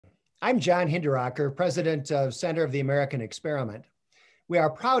I'm John Hinderaker, president of Center of the American Experiment. We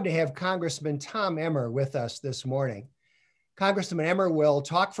are proud to have Congressman Tom Emmer with us this morning. Congressman Emmer will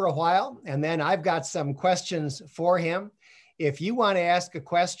talk for a while, and then I've got some questions for him. If you want to ask a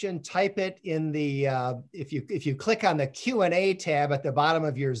question, type it in the, if you click on the Q&A tab at the bottom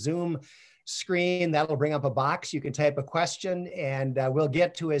of your Zoom screen, that'll bring up a box. You can type a question, and we'll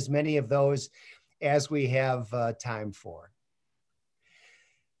get to as many of those as we have time for.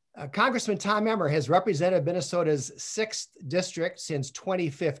 Congressman Tom Emmer has represented Minnesota's 6th district since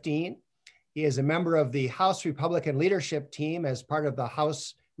 2015. He is a member of the House Republican leadership team as part of the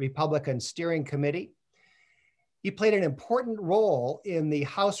House Republican Steering Committee. He played an important role in the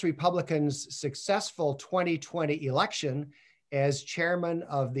House Republicans' successful 2020 election as chairman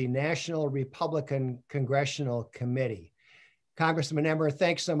of the National Republican Congressional Committee. Congressman Emmer,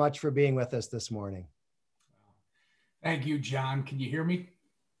 thanks so much for being with us this morning. Thank you, John. Can you hear me?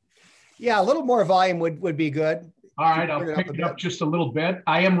 Yeah, a little more volume would be good. All right, I'll pick it up just a little bit.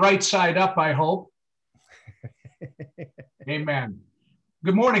 I am right side up, I hope. Amen.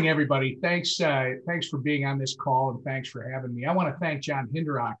 Good morning, everybody. Thanks for being on this call, and thanks for having me. I want to thank John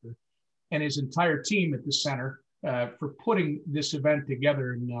Hinderaker and his entire team at the center for putting this event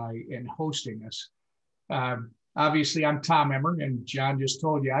together and hosting us. Obviously, I'm Tom Emmer, and John just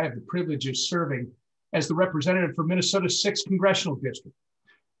told you I have the privilege of serving as the representative for Minnesota's 6th Congressional District.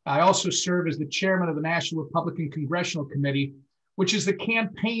 I also serve as the chairman of the National Republican Congressional Committee, which is the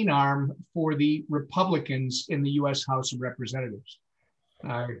campaign arm for the Republicans in the U.S. House of Representatives.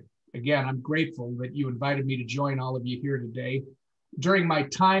 Again, I'm grateful that you invited me to join all of you here today. During my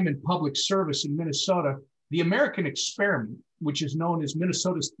time in public service in Minnesota, the American Experiment, which is known as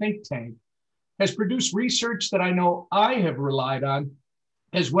Minnesota's think tank, has produced research that I know I have relied on,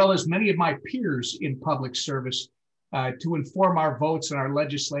 as well as many of my peers in public service, to inform our votes and our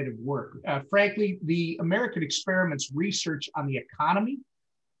legislative work. Frankly, the American Experiment's research on the economy,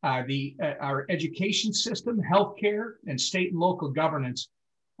 our education system, healthcare, and state and local governance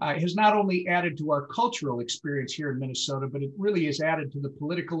has not only added to our cultural experience here in Minnesota, but it really has added to the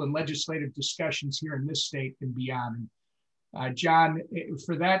political and legislative discussions here in this state and beyond. John,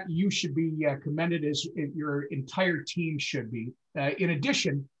 for that, you should be commended, as your entire team should be. In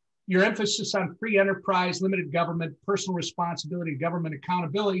addition, your emphasis on free enterprise, limited government, personal responsibility, government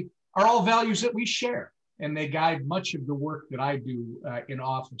accountability are all values that we share, and they guide much of the work that I do in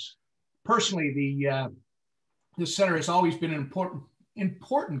office. Personally, the center has always been an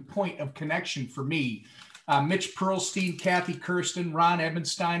important point of connection for me. Mitch Pearlstein, Kathy Kirsten, Ron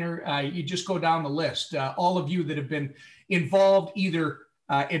Ebensteiner, you just go down the list. All of you that have been involved either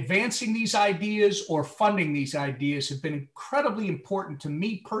advancing these ideas or funding these ideas have been incredibly important to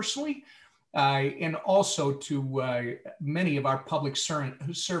me personally, and also to many of our public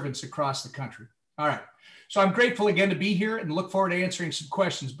servants across the country. All right, so I'm grateful again to be here and look forward to answering some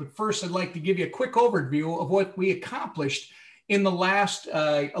questions. But first, I'd like to give you a quick overview of what we accomplished in the last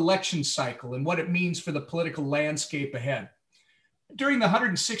election cycle and what it means for the political landscape ahead. During the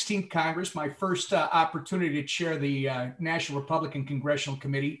 116th Congress, my first opportunity to chair the National Republican Congressional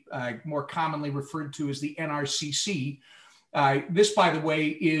Committee, more commonly referred to as the NRCC. This, by the way,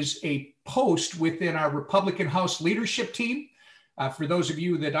 is a post within our Republican House leadership team. For those of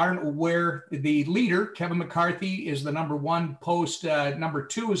you that aren't aware, the leader, Kevin McCarthy, is the #1 post.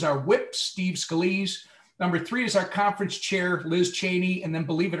 #2 is our whip, Steve Scalise. #3 is our conference chair, Liz Cheney. And then,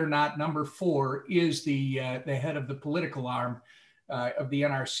 believe it or not, #4 is the head of the political arm of the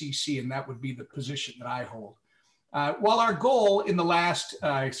NRCC, and that would be the position that I hold. While our goal in the last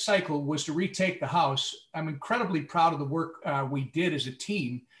cycle was to retake the House, I'm incredibly proud of the work we did as a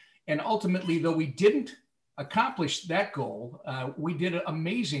team. And ultimately, though we didn't accomplish that goal, we did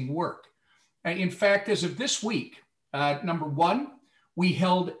amazing work. In fact, as of this week, #1, we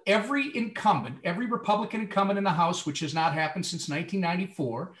held every Republican incumbent in the House, which has not happened since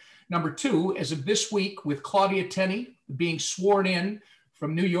 1994. #2, as of this week, with Claudia Tenney being sworn in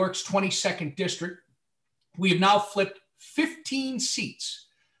from New York's 22nd district, we have now flipped 15 seats.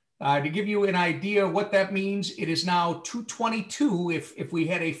 To give you an idea of what that means, it is now 222. If we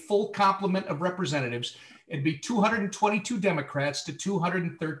had a full complement of representatives, it'd be 222 Democrats to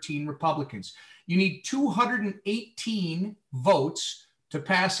 213 Republicans. You need 218 votes to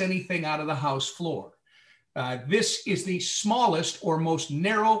pass anything out of the House floor. This is the smallest or most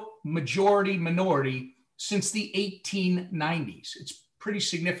narrow minority since the 1890s. It's pretty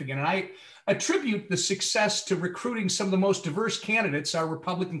significant. And I attribute the success to recruiting some of the most diverse candidates our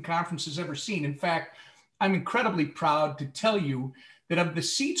Republican conference has ever seen. In fact, I'm incredibly proud to tell you that of the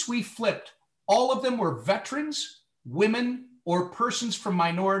seats we flipped, all of them were veterans, women, or persons from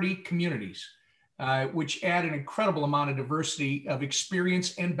minority communities, which add an incredible amount of diversity of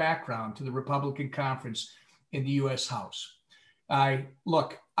experience and background to the Republican conference in the U.S. House.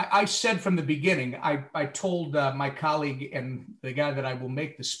 Look, I said from the beginning, I told my colleague and the guy that I will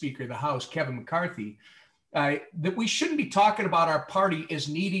make the Speaker of the House, Kevin McCarthy, that we shouldn't be talking about our party as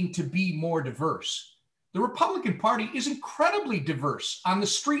needing to be more diverse. The Republican Party is incredibly diverse on the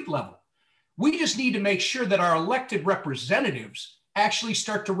street level. We just need to make sure that our elected representatives actually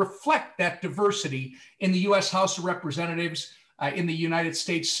start to reflect that diversity in the U.S. House of Representatives, in the United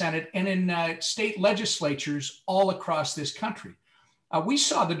States Senate, and in state legislatures all across this country. We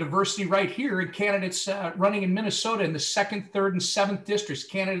saw the diversity right here in candidates running in Minnesota in the 2nd, 3rd, and 7th districts,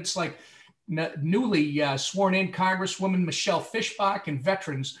 candidates like newly sworn in Congresswoman Michelle Fischbach and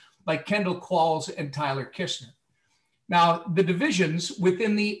veterans like Kendall Qualls and Tyler Kistner. Now, the divisions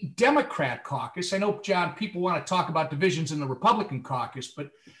within the Democrat caucus, I know, John, people want to talk about divisions in the Republican caucus,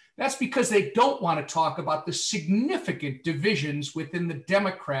 but that's because they don't want to talk about the significant divisions within the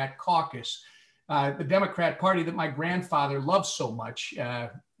Democrat caucus, the Democrat Party that my grandfather loved so much.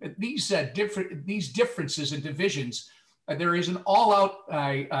 These differences and divisions, there is an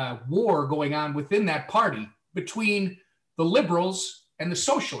all-out war going on within that party between the liberals and the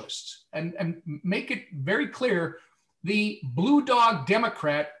socialists. And make it very clear, the blue dog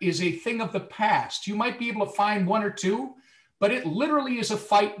Democrat is a thing of the past. You might be able to find one or two, but it literally is a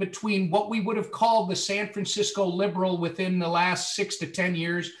fight between what we would have called the San Francisco liberal within the last 6 to 10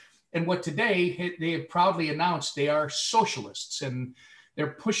 years and what today they have proudly announced they are socialists. And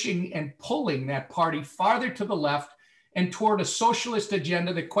they're pushing and pulling that party farther to the left and toward a socialist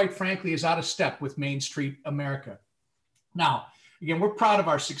agenda that, quite frankly, is out of step with Main Street America. Now, again, we're proud of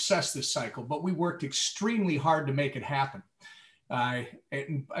our success this cycle, but we worked extremely hard to make it happen.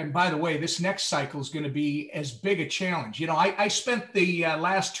 And by the way, this next cycle is going to be as big a challenge. You know, I spent the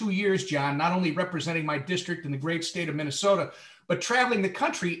last 2 years, John, not only representing my district in the great state of Minnesota, but traveling the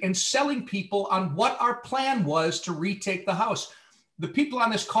country and selling people on what our plan was to retake the House. The people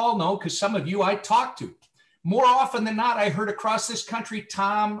on this call know, because some of you I talked to. More often than not, I heard across this country,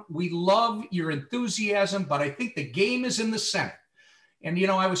 Tom, we love your enthusiasm, but I think the game is in the Senate. And, you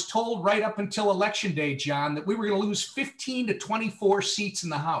know, I was told right up until Election Day, John, that we were going to lose 15 to 24 seats in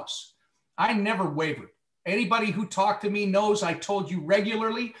the House. I never wavered. Anybody who talked to me knows I told you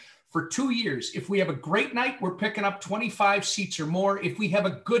regularly for 2 years, if we have a great night, we're picking up 25 seats or more. If we have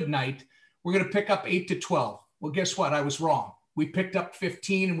a good night, we're going to pick up 8 to 12. Well, guess what? I was wrong. We picked up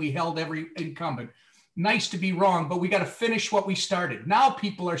 15 and we held every incumbent. Nice to be wrong, but we got to finish what we started. Now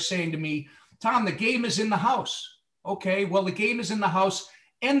people are saying to me, Tom, the game is in the House. Okay, well, the game is in the House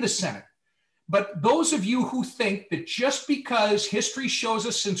and the Senate. But those of you who think that just because history shows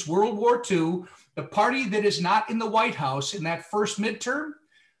us since World War II, the party that is not in the White House in that first midterm,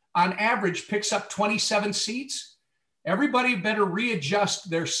 on average, picks up 27 seats, everybody better readjust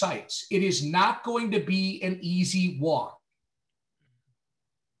their sights. It is not going to be an easy walk.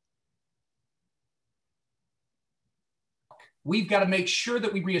 We've got to make sure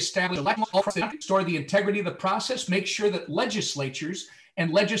that we reestablish restore the integrity of the process, make sure that legislatures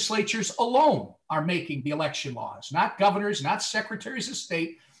and legislatures alone are making the election laws, not governors, not secretaries of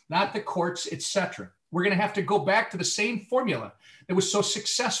state, not the courts, etc. We're going to have to go back to the same formula that was so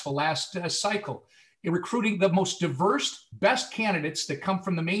successful last cycle in recruiting the most diverse, best candidates that come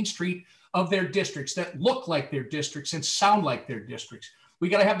from the Main Street of their districts, that look like their districts and sound like their districts. We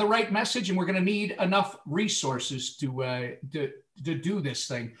got to have the right message, and we're going to need enough resources to do this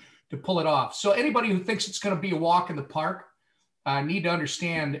thing, to pull it off. So anybody who thinks it's going to be a walk in the park need to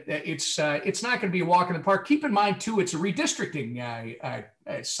understand that it's not going to be a walk in the park. Keep in mind, too, it's a redistricting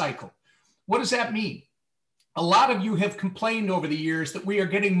cycle. What does that mean? A lot of you have complained over the years that we are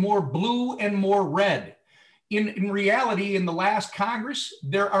getting more blue and more red. In reality, in the last Congress,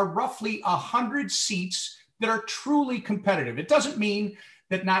 there are roughly 100 seats that are truly competitive. It doesn't mean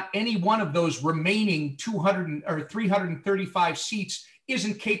that not any one of those remaining 200 or 335 seats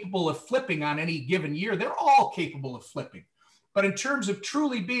isn't capable of flipping on any given year. They're all capable of flipping. But in terms of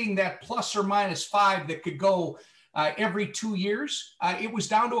truly being that plus or minus 5 that could go every 2 years, it was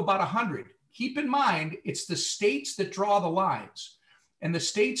down to about 100. Keep in mind, it's the states that draw the lines. And the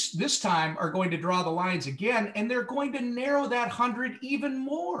states this time are going to draw the lines again, and they're going to narrow that 100 even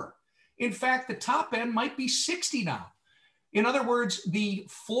more. In fact, the top end might be 60 now. In other words, the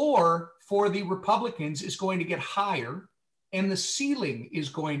floor for the Republicans is going to get higher and the ceiling is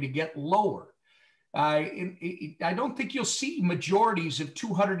going to get lower. I don't think you'll see majorities of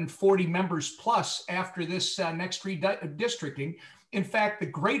 240 members plus after this next redistricting. In fact, the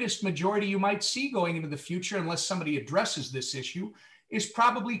greatest majority you might see going into the future, unless somebody addresses this issue, is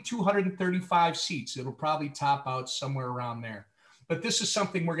probably 235 seats. It'll probably top out somewhere around there. But this is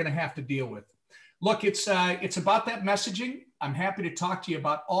something we're going to have to deal with. Look, it's about that messaging. I'm happy to talk to you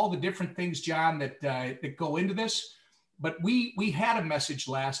about all the different things, John, that go into this. But we had a message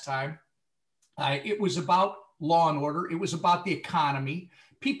last time. It was about law and order. It was about the economy.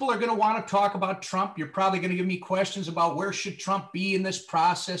 People are going to want to talk about Trump. You're probably going to give me questions about where should Trump be in this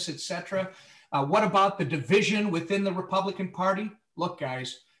process, et cetera. What about the division within the Republican Party? Look,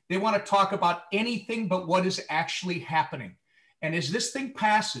 guys, they want to talk about anything but what is actually happening. And as this thing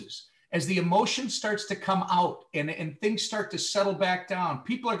passes, as the emotion starts to come out and things start to settle back down,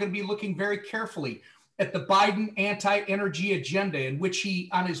 people are going to be looking very carefully at the Biden anti-energy agenda, in which he,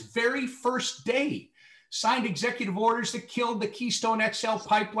 on his very first day, signed executive orders that killed the Keystone XL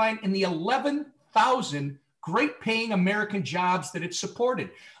pipeline and the 11,000 great paying American jobs that it supported.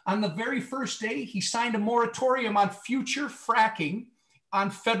 On the very first day, he signed a moratorium on future fracking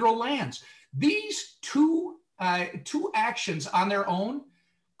on federal lands. These two actions on their own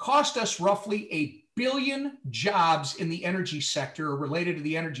cost us roughly 1 billion jobs in the energy sector, or related to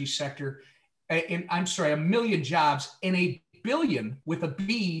the energy sector. I'm sorry, 1 million jobs and 1 billion with a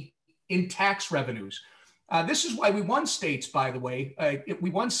B in tax revenues. This is why we won states, by the way.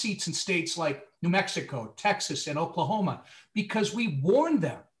 We won seats in states like New Mexico, Texas, and Oklahoma, because we warned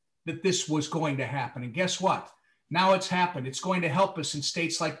them that this was going to happen. And guess what? Now it's happened. It's going to help us in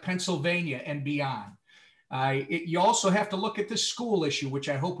states like Pennsylvania and beyond. You also have to look at this school issue, which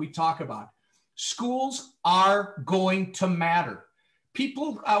I hope we talk about. Schools are going to matter.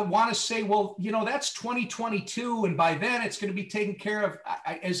 People want to say, well, you know, that's 2022, and by then it's going to be taken care of.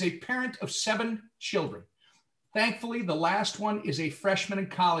 As a parent of 7 children, thankfully, the last one is a freshman in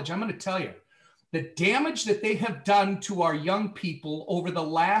college. I'm going to tell you, the damage that they have done to our young people over the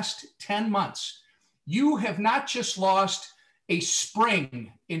last 10 months, you have not just lost a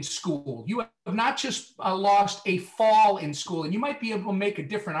spring in school. You have not just lost a fall in school. And you might be able to make a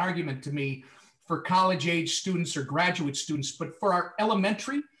different argument to me for college-age students or graduate students, but for our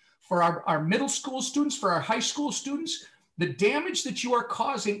elementary, for our middle school students, for our high school students, the damage that you are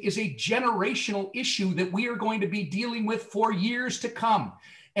causing is a generational issue that we are going to be dealing with for years to come.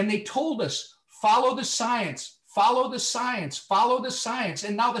 And they told us, follow the science, follow the science, follow the science.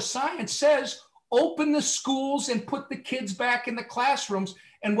 And now the science says, open the schools and put the kids back in the classrooms.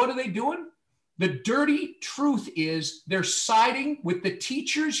 And what are they doing? The dirty truth is they're siding with the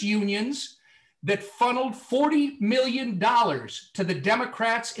teachers' unions that funneled $40 million to the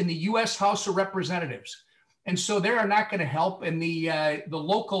Democrats in the U.S. House of Representatives. And so they are not going to help. And the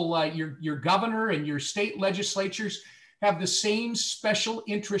local, your governor and your state legislatures have the same special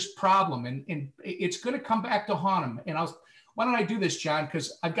interest problem. And it's going to come back to haunt them. And why don't I do this, John?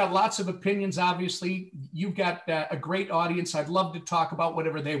 Because I've got lots of opinions, obviously. You've got a great audience. I'd love to talk about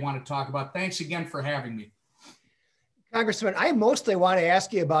whatever they want to talk about. Thanks again for having me. Congressman, I mostly want to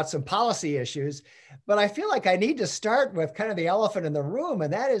ask you about some policy issues, but I feel like I need to start with kind of the elephant in the room,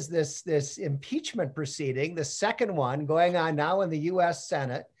 and that is this impeachment proceeding, the second one going on now in the U.S.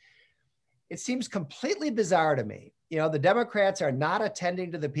 Senate. It seems completely bizarre to me. You know, the Democrats are not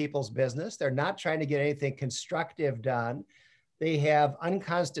attending to the people's business. They're not trying to get anything constructive done. They have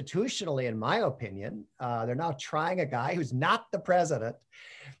unconstitutionally, in my opinion, they're now trying a guy who's not the president.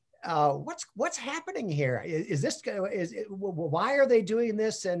 What's happening here? Why are they doing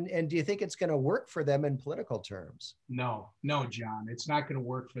this? And do you think it's going to work for them in political terms? No, John, it's not going to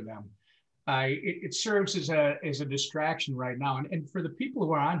work for them. It serves as a distraction right now. And for the people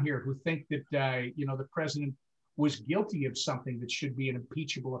who are on here who think that, the president was guilty of something that should be an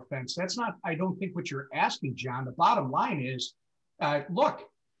impeachable offense, that's not, I don't think, what you're asking, John. The bottom line is, look,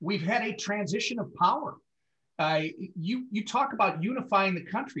 we've had a transition of power. You talk about unifying the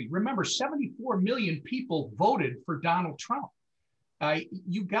country. Remember, 74 million people voted for Donald Trump.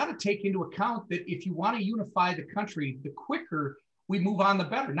 You've got to take into account that if you want to unify the country, the quicker we move on, the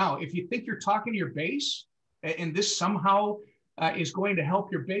better. Now, if you think you're talking to your base and this somehow is going to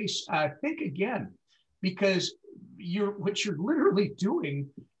help your base, think again, because what you're literally doing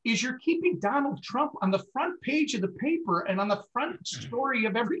is you're keeping Donald Trump on the front page of the paper and on the front story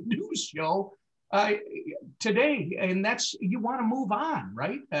of every news show today, and you want to move on,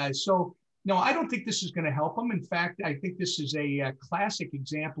 right? So no, I don't think this is going to help them. In fact, I think this is a classic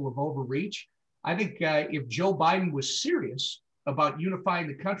example of overreach. I think if Joe Biden was serious about unifying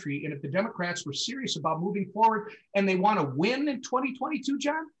the country, and if the Democrats were serious about moving forward, and they want to win in 2022,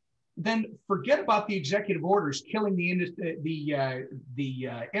 John, then forget about the executive orders killing the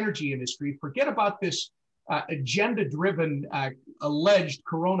energy industry. Forget about this agenda-driven, alleged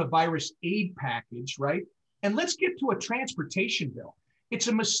coronavirus aid package, right? And let's get to a transportation bill. It's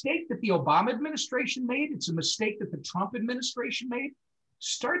a mistake that the Obama administration made. It's a mistake that the Trump administration made.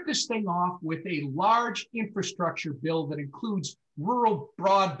 Start this thing off with a large infrastructure bill that includes rural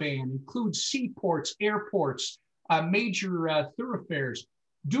broadband, includes seaports, airports, major thoroughfares.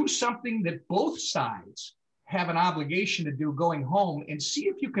 Do something that both sides have an obligation to do going home, and see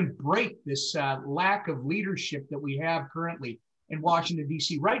if you can break this lack of leadership that we have currently in Washington,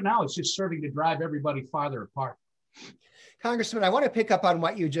 D.C. Right now, it's just serving to drive everybody farther apart. Congressman, I want to pick up on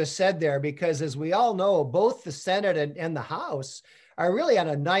what you just said there, because as we all know, both the Senate and the House are really on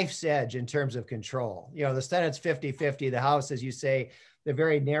a knife's edge in terms of control. You know, the Senate's 50-50, the House, as you say, the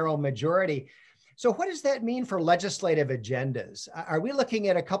very narrow majority. So what does that mean for legislative agendas? Are we looking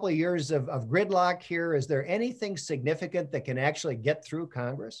at a couple of years of gridlock here? Is there anything significant that can actually get through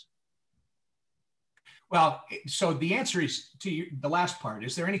Congress? Well, so the answer is to the last part.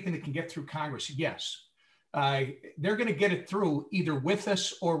 Is there anything that can get through Congress? Yes. They're going to get it through either with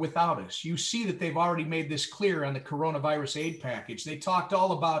us or without us. You see that they've already made this clear on the coronavirus aid package. They talked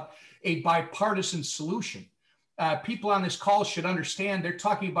all about a bipartisan solution. People on this call should understand they're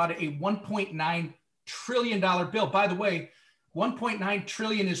talking about a $1.9 trillion bill. By the way, $1.9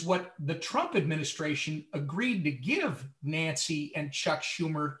 trillion is what the Trump administration agreed to give Nancy and Chuck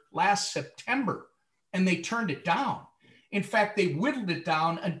Schumer last September, and they turned it down. In fact, they whittled it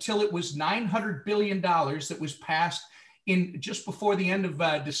down until it was $900 billion that was passed in just before the end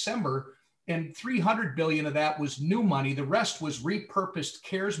of December, and $300 billion of that was new money. The rest was repurposed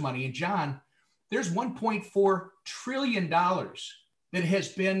CARES money. And John, there's $1.4 trillion that has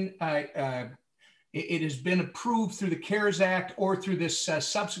been it has been approved through the CARES Act or through this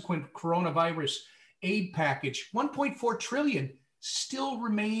subsequent coronavirus aid package. $1.4 trillion still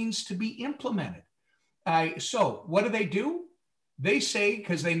remains to be implemented. So what do? They say,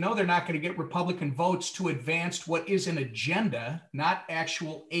 because they know they're not going to get Republican votes to advance what is an agenda, not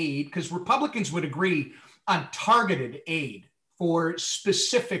actual aid, because Republicans would agree on targeted aid for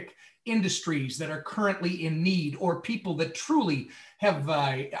specific industries that are currently in need, or people that truly have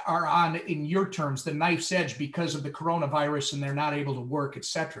are on, in your terms, the knife's edge because of the coronavirus and they're not able to work, et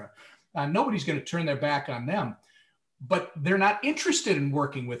cetera. Nobody's going to turn their back on them, but they're not interested in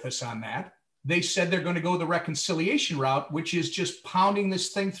working with us on that. They said they're going to go the reconciliation route, which is just pounding this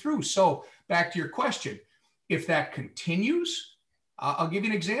thing through. So back to your question, if that continues, I'll give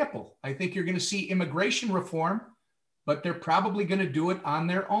you an example. I think you're going to see immigration reform, but they're probably going to do it on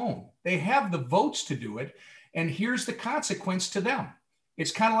their own. They have the votes to do it. And here's the consequence to them.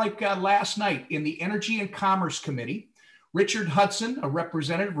 It's kind of like last night in the Energy and Commerce Committee, Richard Hudson, a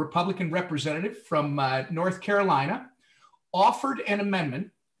representative, Republican representative from North Carolina, offered an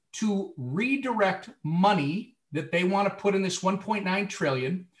amendment to redirect money that they want to put in this $1.9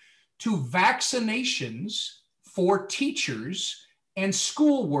 trillion to vaccinations for teachers and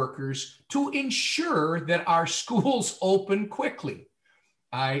school workers to ensure that our schools open quickly.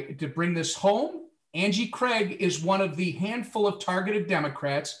 To bring this home, Angie Craig is one of the handful of targeted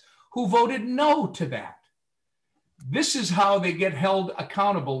Democrats who voted no to that. This is how they get held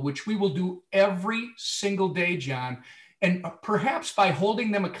accountable, which we will do every single day, John. And perhaps by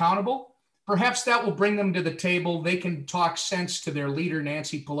holding them accountable, perhaps that will bring them to the table. They can talk sense to their leader,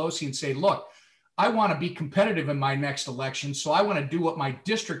 Nancy Pelosi, and say, look, I want to be competitive in my next election, so I want to do what my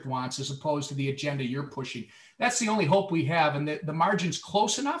district wants as opposed to the agenda you're pushing. That's the only hope we have. And the margin's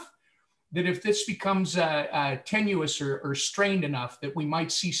close enough that if this becomes tenuous or strained enough, that we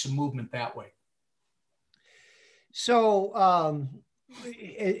might see some movement that way. So,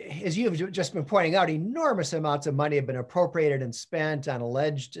 as you've just been pointing out, enormous amounts of money have been appropriated and spent on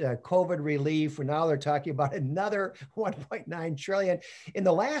alleged COVID relief. And now they're talking about another 1.9 trillion. In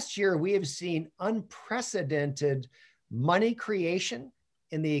the last year, we have seen unprecedented money creation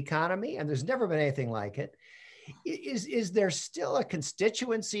in the economy, and there's never been anything like it. Is there still a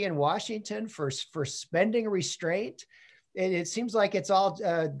constituency in Washington for spending restraint? It seems like it's all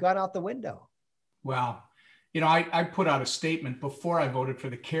gone out the window. Well, you know, I put out a statement before I voted for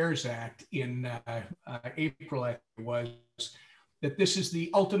the CARES Act in April, I think it was, that this is the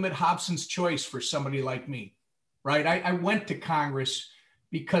ultimate Hobson's choice for somebody like me, right? I went to Congress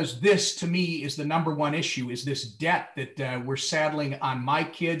because this, to me, is the number one issue, is this debt that we're saddling on my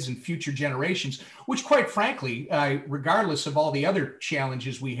kids and future generations, which, quite frankly, regardless of all the other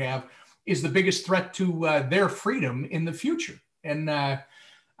challenges we have, is the biggest threat to their freedom in the future. And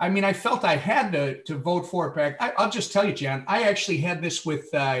I mean, I felt I had to vote for it back. I'll just tell you, John, I actually had this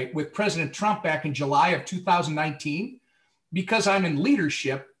with President Trump back in July of 2019, because I'm in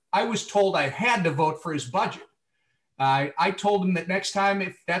leadership. I was told I had to vote for his budget. I told him that next time,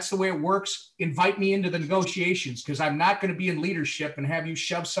 if that's the way it works, invite me into the negotiations, because I'm not going to be in leadership and have you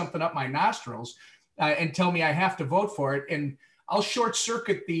shove something up my nostrils and tell me I have to vote for it. And I'll short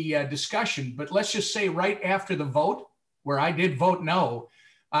circuit the discussion, but let's just say right after the vote, where I did vote no,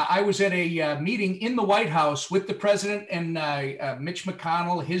 I was at a meeting in the White House with the president and Mitch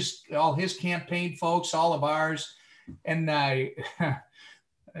McConnell, all his campaign folks, all of ours. And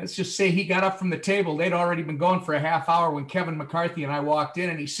let's just say he got up from the table. They'd already been going for a half hour when Kevin McCarthy and I walked in,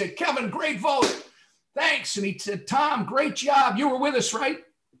 and he said, "Kevin, great vote. Thanks." And he said, "Tom, great job. You were with us, right?"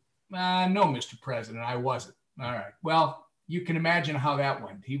 No, Mr. President, I wasn't. All right. Well, you can imagine how that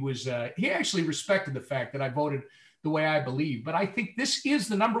went. He actually respected the fact that I voted the way I believe. But I think this is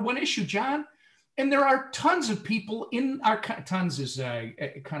the number one issue, John. And there are tons of people tons is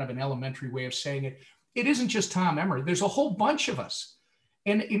a kind of an elementary way of saying it. It isn't just Tom Emmer. There's a whole bunch of us.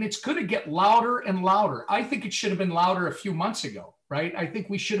 And it's going to get louder and louder. I think it should have been louder a few months ago, right? I think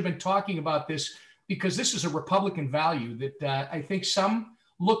we should have been talking about this, because this is a Republican value that I think some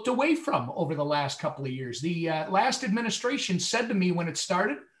looked away from over the last couple of years. The last administration said to me when it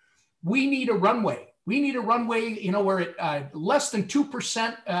started, we need a runway. We need a runway, we're at less than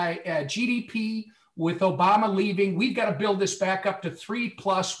 2% GDP with Obama leaving. We've got to build this back up to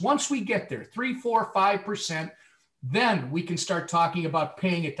 3+. Once we get there, 3, 4, 5%, then we can start talking about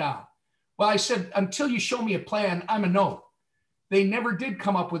paying it down. Well, I said, until you show me a plan, I'm a no. They never did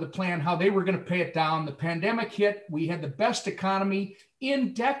come up with a plan how they were going to pay it down. The pandemic hit. We had the best economy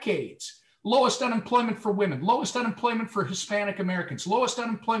in decades. Lowest unemployment for women, lowest unemployment for Hispanic Americans, lowest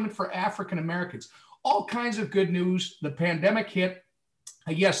unemployment for African Americans. All kinds of good news. The pandemic hit.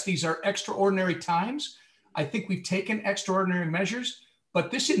 Yes, these are extraordinary times. I think we've taken extraordinary measures, but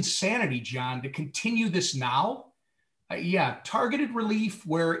this insanity, John, to continue this now, targeted relief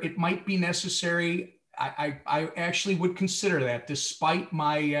where it might be necessary. I actually would consider that, despite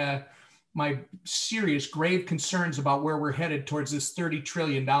my my serious, grave concerns about where we're headed towards this $30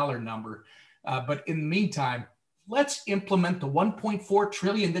 trillion number. But in the meantime, let's implement the $1.4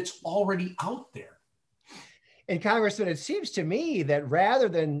 trillion that's already out there. And Congressman, it seems to me that rather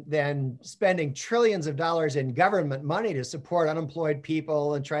than spending trillions of dollars in government money to support unemployed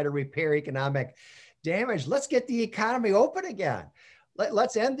people and try to repair economic damage, let's get the economy open again.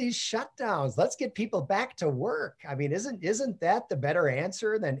 Let's end these shutdowns. Let's get people back to work. I mean, isn't that the better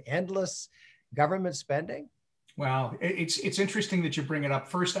answer than endless government spending? Well, it's interesting that you bring it up.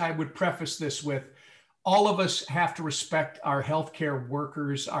 First, I would preface this with, all of us have to respect our healthcare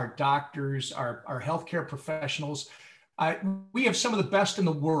workers, our doctors, our healthcare professionals. We have some of the best in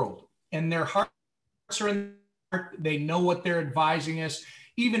the world, and their hearts are in the heart. They know what they're advising us,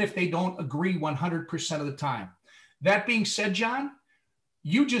 even if they don't agree 100% of the time. That being said, John,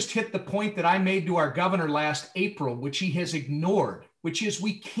 you just hit the point that I made to our governor last April, which he has ignored, which is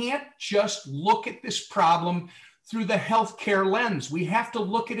we can't just look at this problem through the healthcare lens. We have to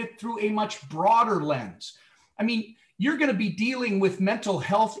look at it through a much broader lens. I mean, you're going to be dealing with mental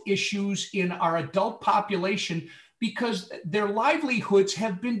health issues in our adult population because their livelihoods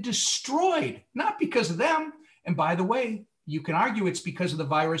have been destroyed, not because of them. And by the way, you can argue it's because of the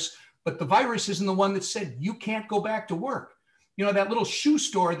virus, but the virus isn't the one that said you can't go back to work. You know, that little shoe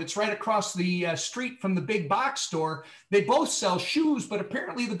store that's right across the street from the big box store, they both sell shoes, but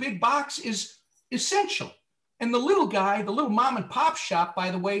apparently the big box is essential. And the little guy, the little mom and pop shop,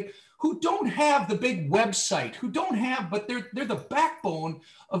 by the way, who don't have the big website, but they're the backbone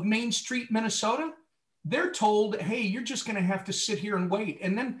of Main Street, Minnesota. They're told, hey, you're just going to have to sit here and wait.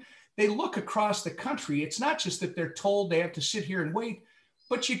 And then they look across the country. It's not just that they're told they have to sit here and wait,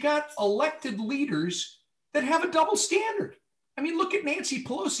 but you got elected leaders that have a double standard. I mean, look at Nancy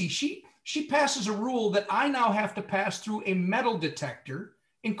Pelosi. She passes a rule that I now have to pass through a metal detector,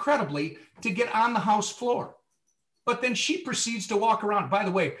 incredibly, to get on the House floor. But then she proceeds to walk around. By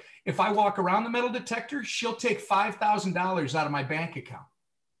the way, if I walk around the metal detector, she'll take $5,000 out of my bank account.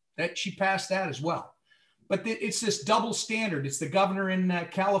 That she passed that as well. But it's this double standard. It's the governor in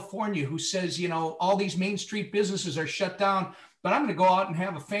California who says, you know, all these Main Street businesses are shut down, but I'm going to go out and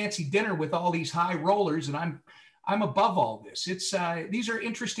have a fancy dinner with all these high rollers, and I'm above all this. These are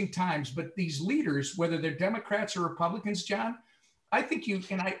interesting times, but these leaders, whether they're Democrats or Republicans, John, I think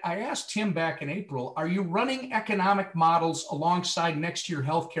I asked him back in April, are you running economic models alongside next year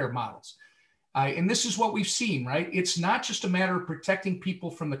healthcare models? And this is what we've seen, right? It's not just a matter of protecting people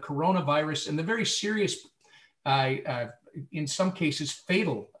from the coronavirus and the very serious, in some cases,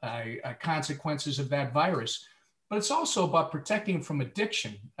 fatal consequences of that virus, but it's also about protecting them from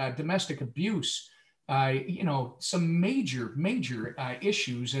addiction, domestic abuse, some major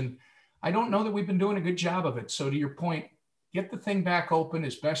issues. And I don't know that we've been doing a good job of it. So to your point, get the thing back open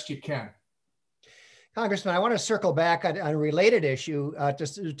as best you can. Congressman, I want to circle back on a related issue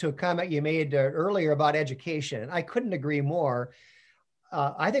to a comment you made earlier about education. I couldn't agree more.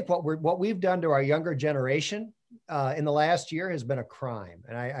 I think what we've done to our younger generation in the last year has been a crime.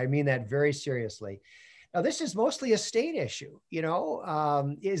 And I mean that very seriously. Now, this is mostly a state issue.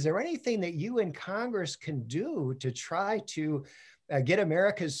 Is there anything that you in Congress can do to try to get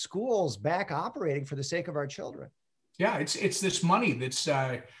America's schools back operating for the sake of our children? Yeah, it's this money that's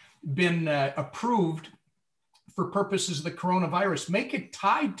been approved for purposes of the coronavirus. Make it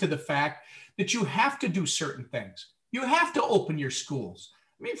tied to the fact that you have to do certain things. You have to open your schools.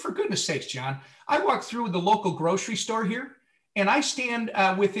 I mean, for goodness sakes, John, I walk through the local grocery store here and I stand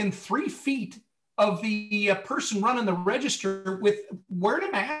within 3 feet of the person running the register wearing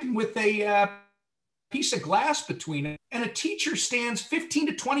a mask with a piece of glass between it. And a teacher stands 15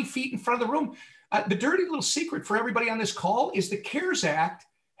 to 20 feet in front of the room. The dirty little secret for everybody on this call is the CARES Act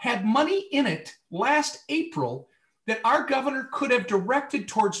had money in it last April that our governor could have directed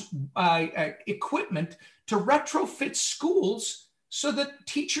towards equipment to retrofit schools so that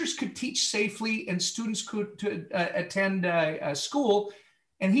teachers could teach safely and students could attend school.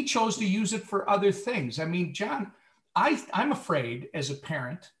 And he chose to use it for other things. I mean, John, I'm afraid as a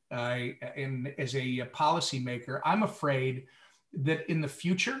parent and as a policymaker, I'm afraid that in the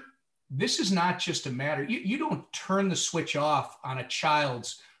future, this is not just a matter, you don't turn the switch off on a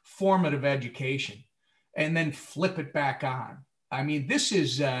child's formative education and then flip it back on. I mean, this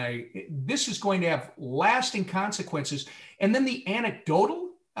is going to have lasting consequences. And then the anecdotal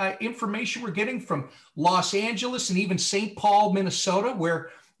information we're getting from Los Angeles and even St. Paul, Minnesota, where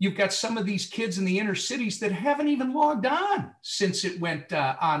you've got some of these kids in the inner cities that haven't even logged on since it went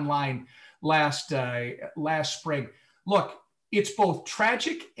online last spring. Look, it's both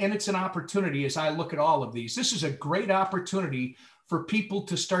tragic and it's an opportunity as I look at all of these. This is a great opportunity for people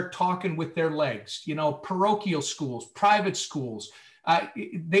to start talking with their legs. Parochial schools, private schools,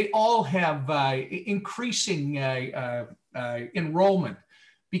 they all have increasing enrollment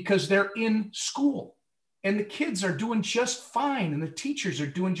because they're in school. And the kids are doing just fine, and the teachers are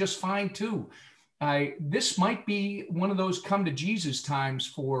doing just fine too. This might be one of those come to Jesus times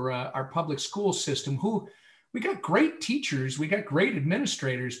for our public school system. We got great teachers, we got great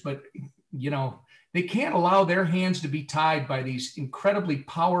administrators, but they can't allow their hands to be tied by these incredibly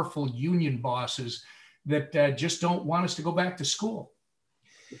powerful union bosses that just don't want us to go back to school.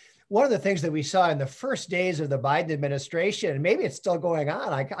 One of the things that we saw in the first days of the Biden administration, and maybe it's still going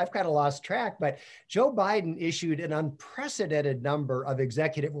on, I've kind of lost track, but Joe Biden issued an unprecedented number of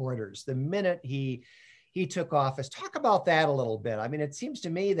executive orders the minute he took office. Talk about that a little bit. I mean, it seems to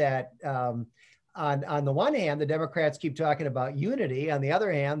me that on the one hand, the Democrats keep talking about unity. On the other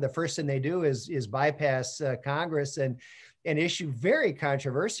hand, the first thing they do is bypass Congress and issue very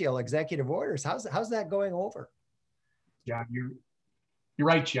controversial executive orders. How's that going over? John, you're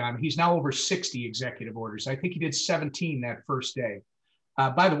right, John. He's now over 60 executive orders. I think he did 17 that first day.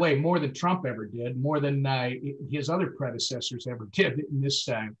 By the way, more than Trump ever did, more than his other predecessors ever did in this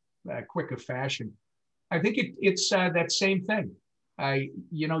quick of fashion. I think it's that same thing.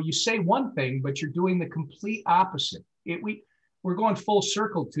 You say one thing, but you're doing the complete opposite. We're going full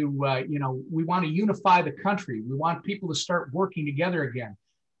circle to, we want to unify the country. We want people to start working together again.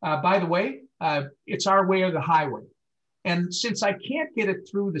 By the way, it's our way or the highway. And since I can't get it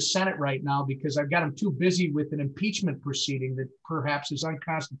through the Senate right now because I've got them too busy with an impeachment proceeding that perhaps is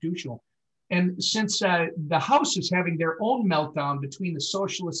unconstitutional, and since the House is having their own meltdown between the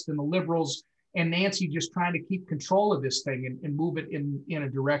socialists and the liberals, and Nancy just trying to keep control of this thing and move it in a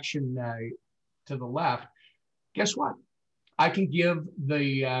direction to the left, guess what? I can give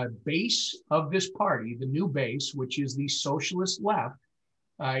the base of this party, the new base, which is the socialist left,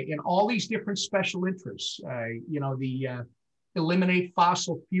 in all these different special interests, the eliminate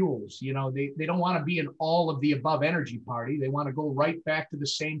fossil fuels. They don't want to be an all of the above energy party. They want to go right back to the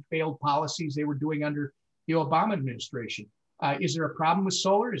same failed policies they were doing under the Obama administration. Is there a problem with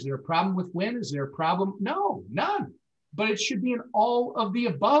solar? Is there a problem with wind? Is there a problem? No, none. But it should be an all of the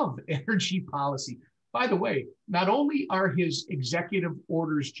above energy policy. By the way, not only are his executive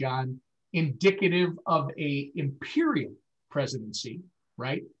orders, John, indicative of an imperial presidency,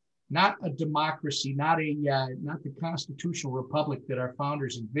 right? Not a democracy, not the constitutional republic that our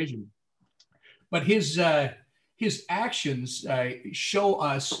founders envisioned, but his actions show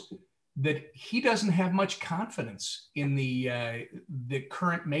us that he doesn't have much confidence in the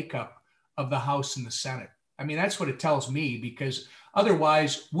current makeup of the House and the Senate. I mean, that's what it tells me, because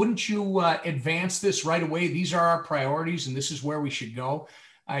Otherwise, wouldn't you advance this right away? These are our priorities and this is where we should go.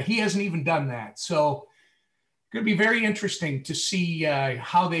 He hasn't even done that. So it's going to be very interesting to see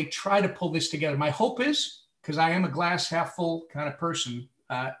how they try to pull this together. My hope is, because I am a glass half full kind of person,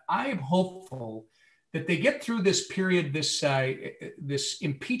 I am hopeful that they get through this period, this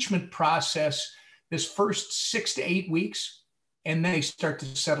impeachment process, this first 6 to 8 weeks, and then they start to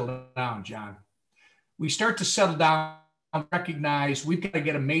settle down, John. We start to settle down, recognize we've got to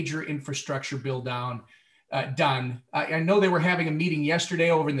get a major infrastructure bill done. I know they were having a meeting yesterday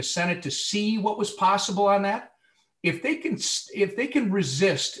over in the Senate to see what was possible on that. If they can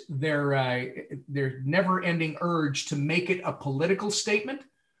resist their never-ending urge to make it a political statement,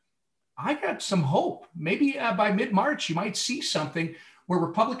 I got some hope. Maybe by mid-March, you might see something where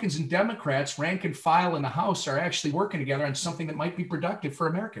Republicans and Democrats, rank and file in the House, are actually working together on something that might be productive for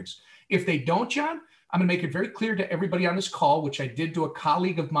Americans. If they don't, John, I'm going to make it very clear to everybody on this call, which I did to a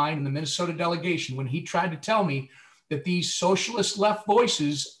colleague of mine in the Minnesota delegation when he tried to tell me that these socialist left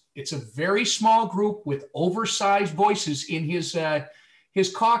voices, it's a very small group with oversized voices in his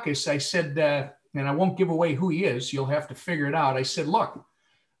caucus. I said, and I won't give away who he is, you'll have to figure it out. I said, look,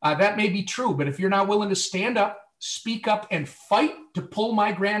 that may be true, but if you're not willing to stand up, speak up, and fight to pull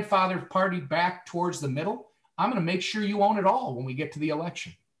my grandfather's party back towards the middle, I'm going to make sure you own it all when we get to the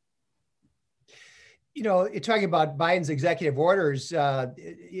election. You know, you're talking about Biden's executive orders.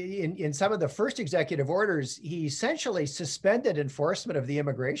 In some of the first executive orders, he essentially suspended enforcement of the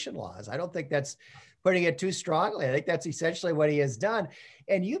immigration laws. I don't think that's putting it too strongly. I think that's essentially what he has done.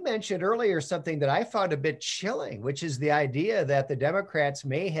 And you mentioned earlier something that I found a bit chilling, which is the idea that the Democrats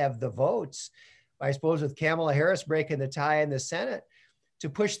may have the votes, I suppose, with Kamala Harris breaking the tie in the Senate, to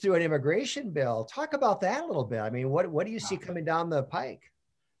push through an immigration bill. Talk about that a little bit. I mean, what do you see coming down the pike?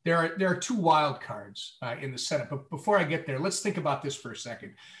 There are two wild cards in the Senate. But before I get there, let's think about this for a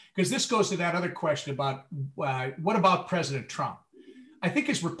second, because this goes to that other question about what about President Trump? I think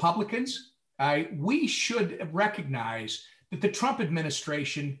as Republicans, we should recognize that the Trump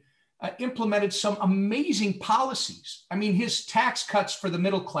administration implemented some amazing policies. I mean, his tax cuts for the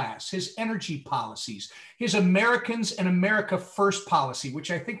middle class, his energy policies, his Americans and America First policy,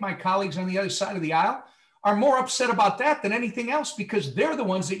 which I think my colleagues on the other side of the aisle are more upset about that than anything else, because they're the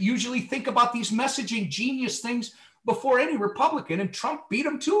ones that usually think about these messaging genius things before any Republican, and Trump beat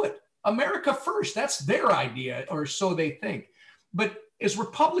them to it. America first, that's their idea, or so they think. But as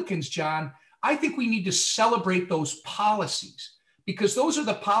Republicans, John, I think we need to celebrate those policies, because those are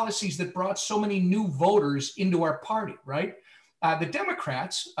the policies that brought so many new voters into our party, right? The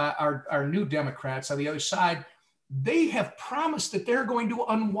Democrats, our new Democrats on the other side, they have promised that they're going to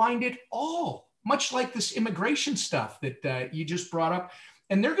unwind it all, much like this immigration stuff that you just brought up.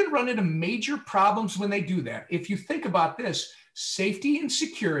 And they're going to run into major problems when they do that. If you think about this, safety and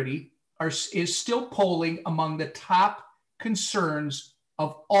security is still polling among the top concerns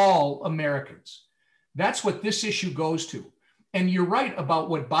of all Americans. That's what this issue goes to. And you're right about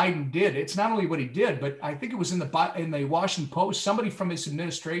what Biden did. It's not only what he did, but I think it was in the Washington Post, somebody from his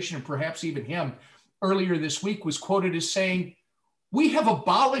administration, and perhaps even him, earlier this week was quoted as saying, "We have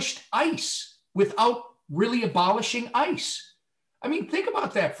abolished ICE without really abolishing ICE." I mean, think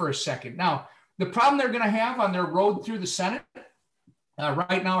about that for a second. Now, the problem they're going to have on their road through the Senate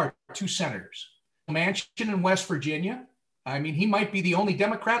right now are two senators, Manchin in West Virginia. I mean, he might be the only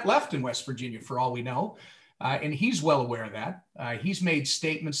Democrat left in West Virginia for all we know. And he's well aware of that. He's made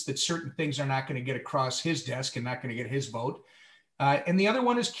statements that certain things are not going to get across his desk and not going to get his vote. And the other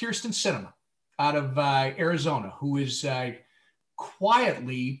one is Kyrsten Sinema out of Arizona, who is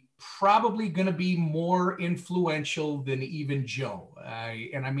quietly probably going to be more influential than even Joe.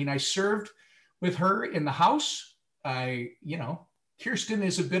 And I mean, I served with her in the House. Kyrsten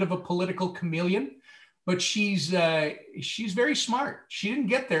is a bit of a political chameleon, but she's very smart. She didn't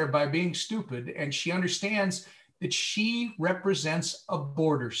get there by being stupid, and she understands that she represents a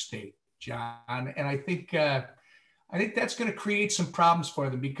border state, John. And I think that's going to create some problems for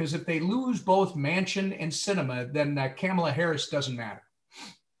them, because if they lose both Manchin and Sinema, then Kamala Harris doesn't matter.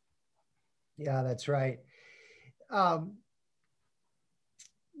 Yeah, that's right.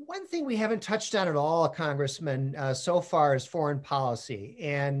 One thing we haven't touched on at all, Congressman, so far is foreign policy.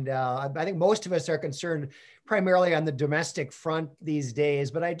 And I think most of us are concerned primarily on the domestic front these days,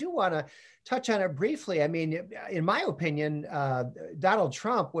 but I do want to touch on it briefly. I mean, in my opinion, Donald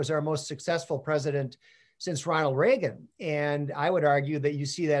Trump was our most successful president since Ronald Reagan. And I would argue that you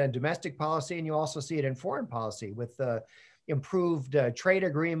see that in domestic policy, and you also see it in foreign policy with improved trade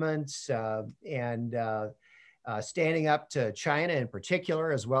agreements and standing up to China in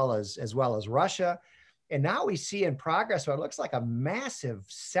particular, as well as Russia. And now we see in progress what looks like a massive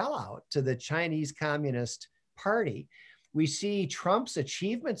sellout to the Chinese Communist Party. We see Trump's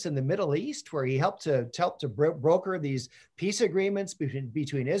achievements in the Middle East, where he helped to broker these peace agreements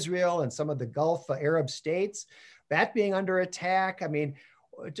between Israel and some of the Gulf Arab states, that being under attack. I mean,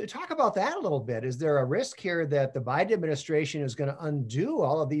 to talk about that a little bit, is there a risk here that the Biden administration is going to undo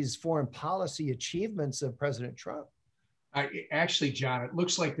all of these foreign policy achievements of President Trump? Actually, John, it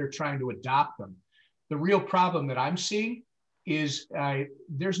looks like they're trying to adopt them. The real problem that I'm seeing is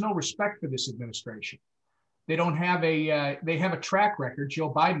there's no respect for this administration. They don't have they have a track record,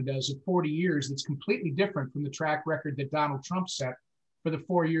 Joe Biden does, of 40 years that's completely different from the track record that Donald Trump set for the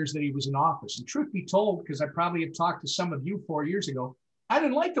 4 years that he was in office. And truth be told, because I probably have talked to some of you 4 years ago, I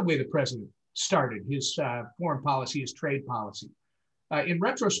didn't like the way the president started his foreign policy, his trade policy. In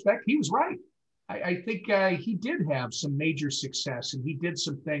retrospect, he was right. I think he did have some major success, and he did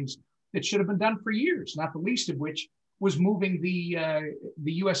some things that should have been done for years, not the least of which was moving the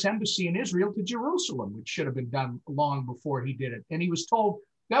U.S. Embassy in Israel to Jerusalem, which should have been done long before he did it. And he was told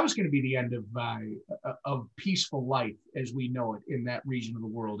that was going to be the end of peaceful life as we know it in that region of the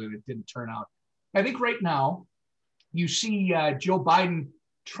world, and it didn't turn out. I think right now you see Joe Biden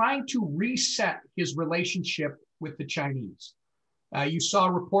trying to reset his relationship with the Chinese. You saw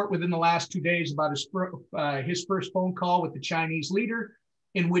a report within the last 2 days about his first phone call with the Chinese leader,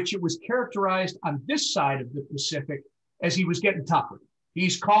 in which it was characterized on this side of the Pacific as he was getting tougher.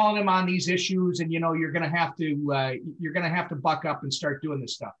 He's calling him on these issues, and you're going to have to buck up and start doing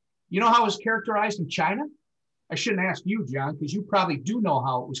this stuff. You know how it was characterized in China? I shouldn't ask you, John, because you probably do know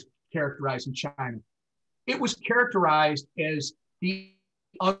how it was characterized in China. It was characterized as the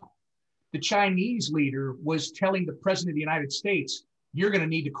Chinese leader was telling the president of the United States, "You're going to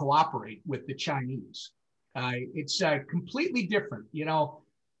need to cooperate with the Chinese." It's completely different.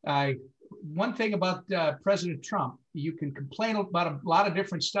 One thing about President Trump, you can complain about a lot of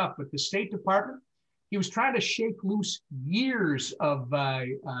different stuff, but the State Department, he was trying to shake loose years of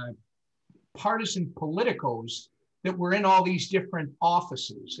partisan politicos that were in all these different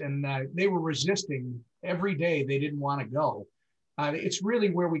offices, and they were resisting every day. They didn't want to go. It's really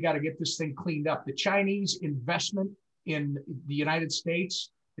where we got to get this thing cleaned up. The Chinese investment in the United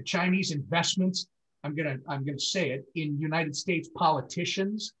States, the Chinese investments, I'm gonna say it, in United States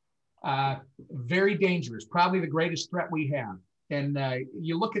politicians, very dangerous, probably the greatest threat we have. And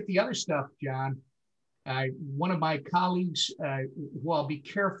you look at the other stuff, John, one of my colleagues, well, I'll be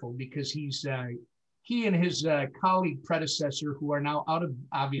careful because he and his colleague predecessor, who are now out of,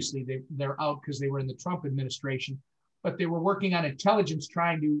 obviously they're out because they were in the Trump administration, but they were working on intelligence,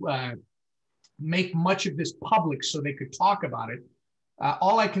 trying to make much of this public so they could talk about it.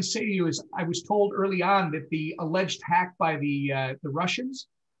 All I can say to you is I was told early on that the alleged hack by the Russians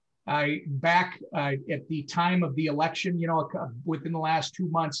back at the time of the election, within the last 2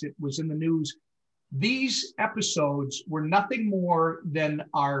 months, it was in the news. These episodes were nothing more than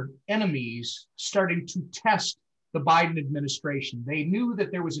our enemies starting to test the Biden administration. They knew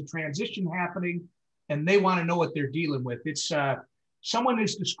that there was a transition happening, and they want to know what they're dealing with. It's someone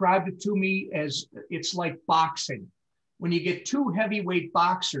has described it to me as it's like boxing. When you get two heavyweight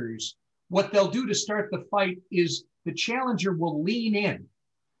boxers, what they'll do to start the fight is the challenger will lean in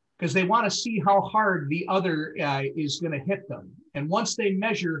because they want to see how hard the other is going to hit them. And once they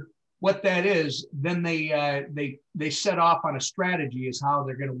measure what that is, then they set off on a strategy as how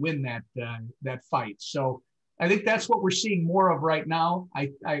they're going to win that fight. So I think that's what we're seeing more of right now.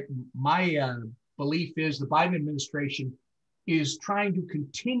 My belief is the Biden administration is trying to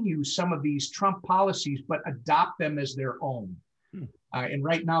continue some of these Trump policies, but adopt them as their own. And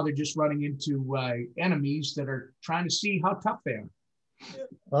right now they're just running into enemies that are trying to see how tough they are.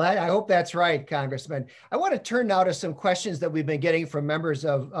 Well, I hope that's right, Congressman. I want to turn now to some questions that we've been getting from members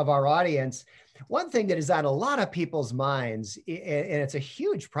of our audience. One thing that is on a lot of people's minds, and it's a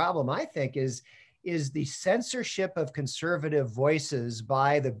huge problem, I think, is the censorship of conservative voices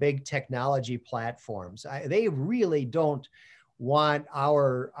by the big technology platforms. They really don't want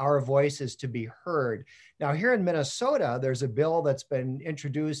our voices to be heard. Now, here in Minnesota, there's a bill that's been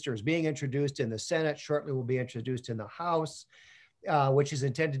introduced or is being introduced in the Senate, shortly will be introduced in the House, which is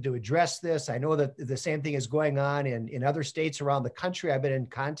intended to address this. I know that the same thing is going on in other states around the country. I've been in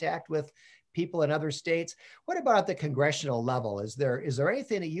contact with people in other states. What about at the congressional level? Is there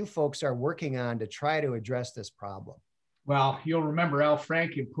anything that you folks are working on to try to address this problem? Well, you'll remember Al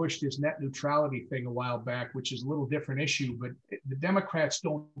Franken pushed his net neutrality thing a while back, which is a little different issue, but the Democrats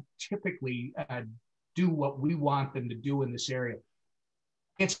don't typically do what we want them to do in this area.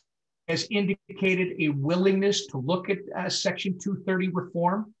 It has indicated a willingness to look at Section 230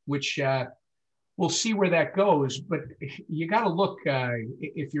 reform, which we'll see where that goes. But you got to look,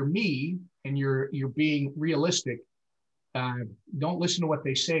 if you're me and you're being realistic, don't listen to what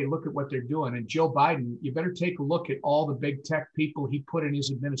they say, look at what they're doing. And Joe Biden, you better take a look at all the big tech people he put in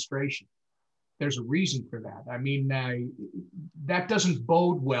his administration. There's a reason for that. I mean, that doesn't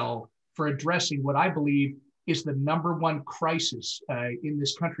bode well for addressing what I believe is the number one crisis in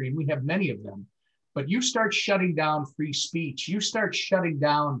this country. And we have many of them. But you start shutting down free speech, you start shutting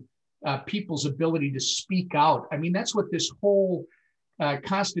down people's ability to speak out. I mean, that's what this whole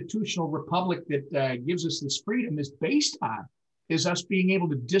constitutional republic that gives us this freedom is based on, is us being able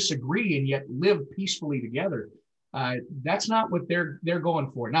to disagree and yet live peacefully together. That's not what they're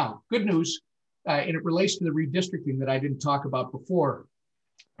going for. Now, good news, and it relates to the redistricting that I didn't talk about before.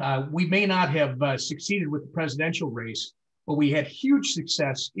 We may not have succeeded with the presidential race, but we had huge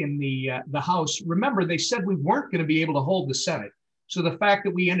success in the House. Remember, they said we weren't going to be able to hold the Senate. So the fact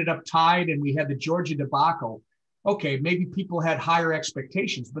that we ended up tied and we had the Georgia debacle, okay, maybe people had higher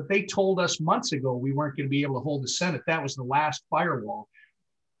expectations, but they told us months ago we weren't going to be able to hold the Senate. That was the last firewall.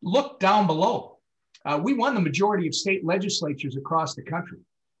 Look down below. We won the majority of state legislatures across the country.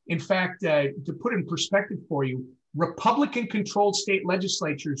 In fact, to put in perspective for you, Republican-controlled state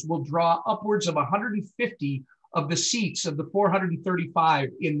legislatures will draw upwards of 150 of the seats of the 435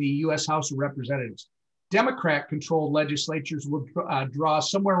 in the U.S. House of Representatives. Democrat-controlled legislatures will draw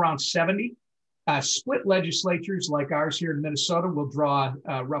somewhere around 70. Split legislatures like ours here in Minnesota will draw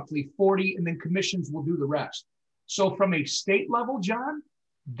roughly 40, and then commissions will do the rest. So from a state level, John,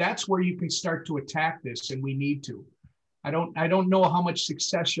 that's where you can start to attack this, and we need to. I don't know how much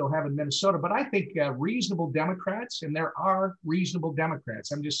success you'll have in Minnesota, but I think reasonable Democrats, and there are reasonable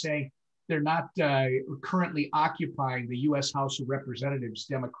Democrats, I'm just saying they're not currently occupying the U.S. House of Representatives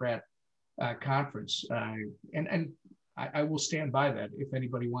Democrat conference. And I will stand by that if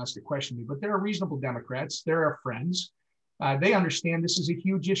anybody wants to question me, but there are reasonable Democrats, there are friends. They understand this is a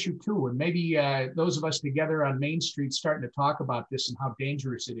huge issue too. And maybe those of us together on Main Street starting to talk about this and how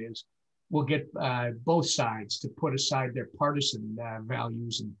dangerous it is, will get both sides to put aside their partisan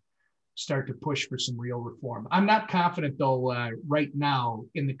values and start to push for some real reform. I'm not confident, though, right now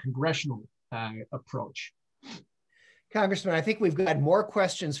in the congressional approach. Congressman, I think we've got more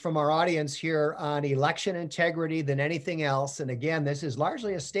questions from our audience here on election integrity than anything else. And again, this is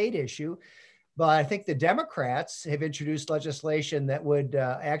largely a state issue, but I think the Democrats have introduced legislation that would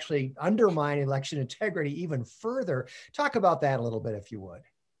actually undermine election integrity even further. Talk about that a little bit, if you would.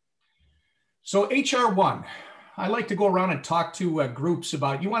 So HR 1, I like to go around and talk to groups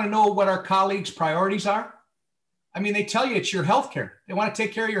about, you want to know what our colleagues' priorities are? I mean, they tell you it's your healthcare. They want to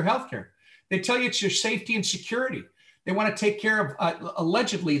take care of your healthcare. They tell you it's your safety and security. They want to take care of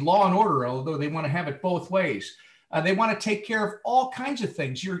allegedly law and order, although they want to have it both ways. They want to take care of all kinds of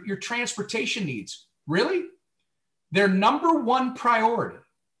things, your transportation needs. Really? Their number one priority,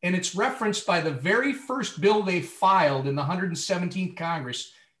 and it's referenced by the very first bill they filed in the 117th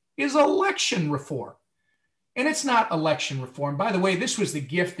Congress, is election reform. And it's not election reform. By the way, this was the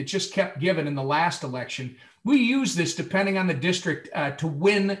gift that just kept giving in the last election. We use this, depending on the district, to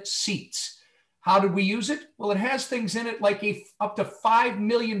win seats. How did we use it? Well, it has things in it like up to $5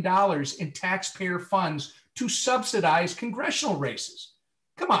 million in taxpayer funds to subsidize congressional races.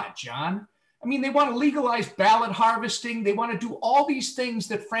 Come on, John. I mean, they want to legalize ballot harvesting. They want to do all these things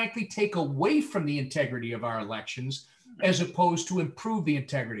that frankly take away from the integrity of our elections as opposed to improve the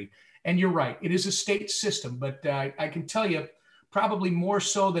integrity. And you're right, it is a state system, but I can tell you probably more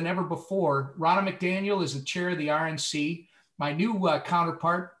so than ever before, Ronna McDaniel is the chair of the RNC. My new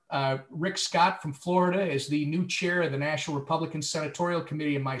counterpart, Rick Scott from Florida, is the new chair of the National Republican Senatorial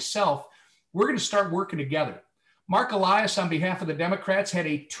Committee, and myself, we're going to start working together. Mark Elias, on behalf of the Democrats, had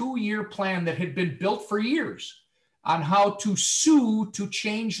a 2-year plan that had been built for years on how to sue to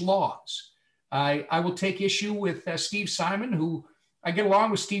change laws. I will take issue with Steve Simon, who I get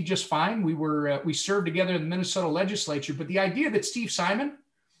along with Steve just fine. We served together in the Minnesota legislature, but the idea that Steve Simon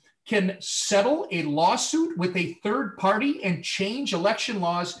can settle a lawsuit with a third party and change election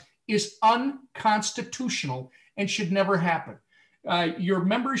laws is unconstitutional and should never happen. Your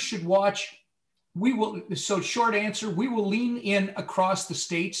members should watch. So short answer, we will lean in across the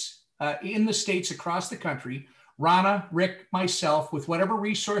states, across the country, Ronna, Rick, myself, with whatever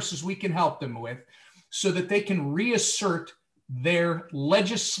resources we can help them with, so that they can reassert their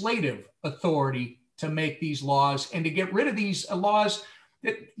legislative authority to make these laws and to get rid of these laws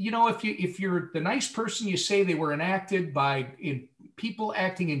that, you know, if you're the nice person, you say they were enacted by people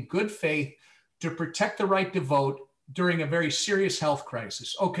acting in good faith to protect the right to vote during a very serious health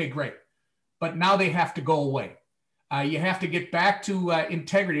crisis. Okay, great. But now they have to go away. You have to get back to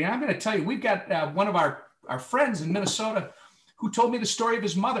integrity. And I'm going to tell you, we've got one of our friends in Minnesota who told me the story of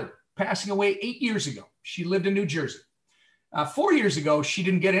his mother passing away 8 years ago. She lived in New Jersey. 4 years ago, she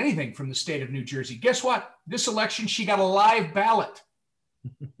didn't get anything from the state of New Jersey. Guess what? This election, she got a live ballot.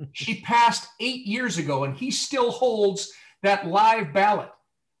 She passed 8 years ago, and he still holds that live ballot.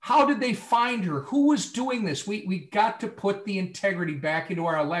 How did they find her? Who was doing this? We got to put the integrity back into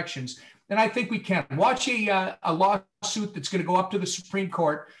our elections. And I think we can. Watch a lawsuit that's going to go up to the Supreme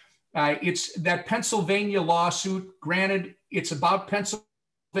Court. It's that Pennsylvania lawsuit. Granted, it's about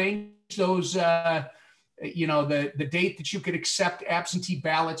Pennsylvania, those, the date that you could accept absentee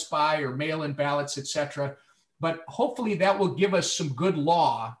ballots by or mail-in ballots, et cetera. But hopefully that will give us some good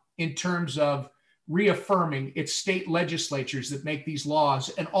law in terms of reaffirming it's state legislatures that make these laws,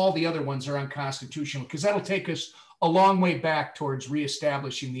 and all the other ones are unconstitutional, because that'll take us a long way back towards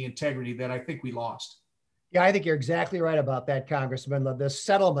reestablishing the integrity that I think we lost. Yeah, I think you're exactly right about that, Congressman. The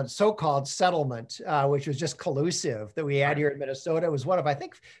settlement, so-called settlement, which was just collusive that we had here in Minnesota, was one of, I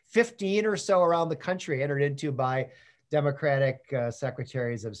think, 15 or so around the country entered into by Democratic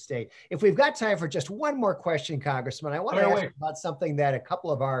secretaries of state. If we've got time for just one more question, Congressman, I want to ask about something that a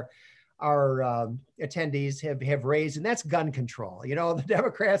couple of our attendees have raised, and that's gun control. You know, the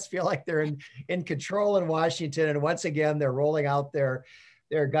Democrats feel like they're in control in Washington, and once again, they're rolling out their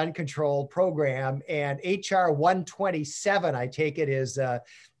gun control program. And HR 127, I take it, is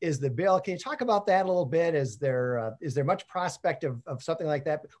the bill. Can you talk about that a little bit? Is there much prospect of something like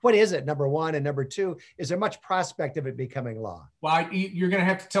that? What is it, number one? And number two, is there much prospect of it becoming law? Well, you're going to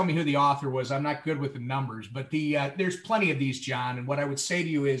have to tell me who the author was. I'm not good with the numbers, but there's plenty of these, John. And what I would say to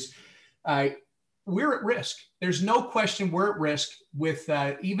you is, we're at risk. There's no question we're at risk with,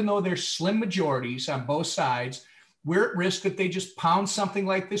 even though there's slim majorities on both sides, we're at risk that they just pound something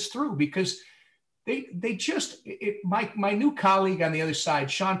like this through, because my new colleague on the other side,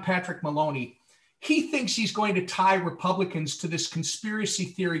 Sean Patrick Maloney, he thinks he's going to tie Republicans to this conspiracy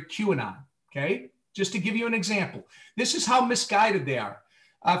theory QAnon. Okay. Just to give you an example, this is how misguided they are.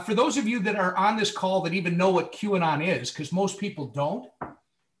 For those of you that are on this call that even know what QAnon is, because most people don't,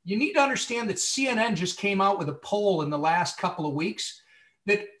 you need to understand that CNN just came out with a poll in the last couple of weeks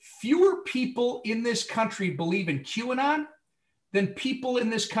that fewer people in this country believe in QAnon than people in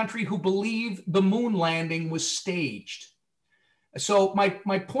this country who believe the moon landing was staged. So my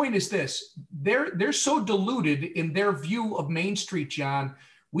point is this: they're so diluted in their view of Main Street, John.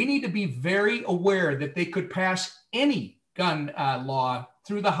 We need to be very aware that they could pass any gun law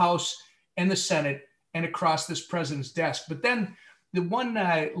through the House and the Senate and across this president's desk. But then the one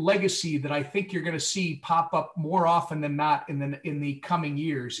legacy that I think you're going to see pop up more often than not in the coming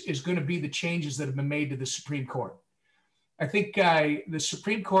years is going to be the changes that have been made to the Supreme Court. I think the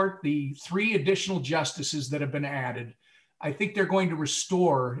Supreme Court, the 3 additional justices that have been added, I think they're going to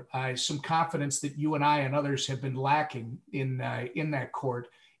restore some confidence that you and I and others have been lacking in that court,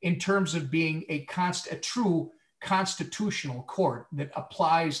 in terms of being a true constitutional court that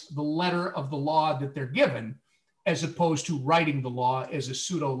applies the letter of the law that they're given, as opposed to writing the law as a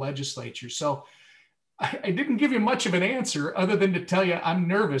pseudo legislature. So I didn't give you much of an answer other than to tell you I'm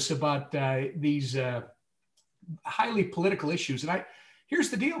nervous about these highly political issues. And here's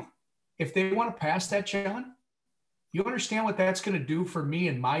the deal. If they want to pass that, John, you understand what that's going to do for me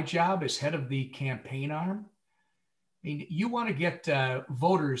and my job as head of the campaign arm? I mean, you want to get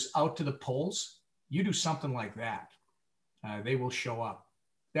voters out to the polls, you do something like that. They will show up.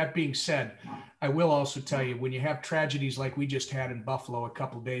 That being said, I will also tell you, when you have tragedies like we just had in Buffalo a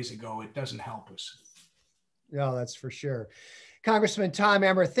couple of days ago, it doesn't help us. No, that's for sure. Congressman Tom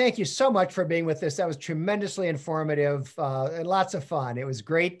Emmer, thank you so much for being with us. That was tremendously informative and lots of fun. It was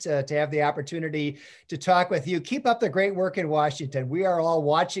great to have the opportunity to talk with you. Keep up the great work in Washington. We are all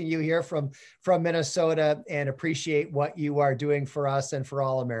watching you here from Minnesota and appreciate what you are doing for us and for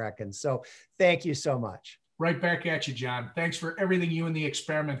all Americans. So thank you so much. Right back at you, John. Thanks for everything you and the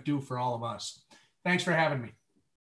experiment do for all of us. Thanks for having me.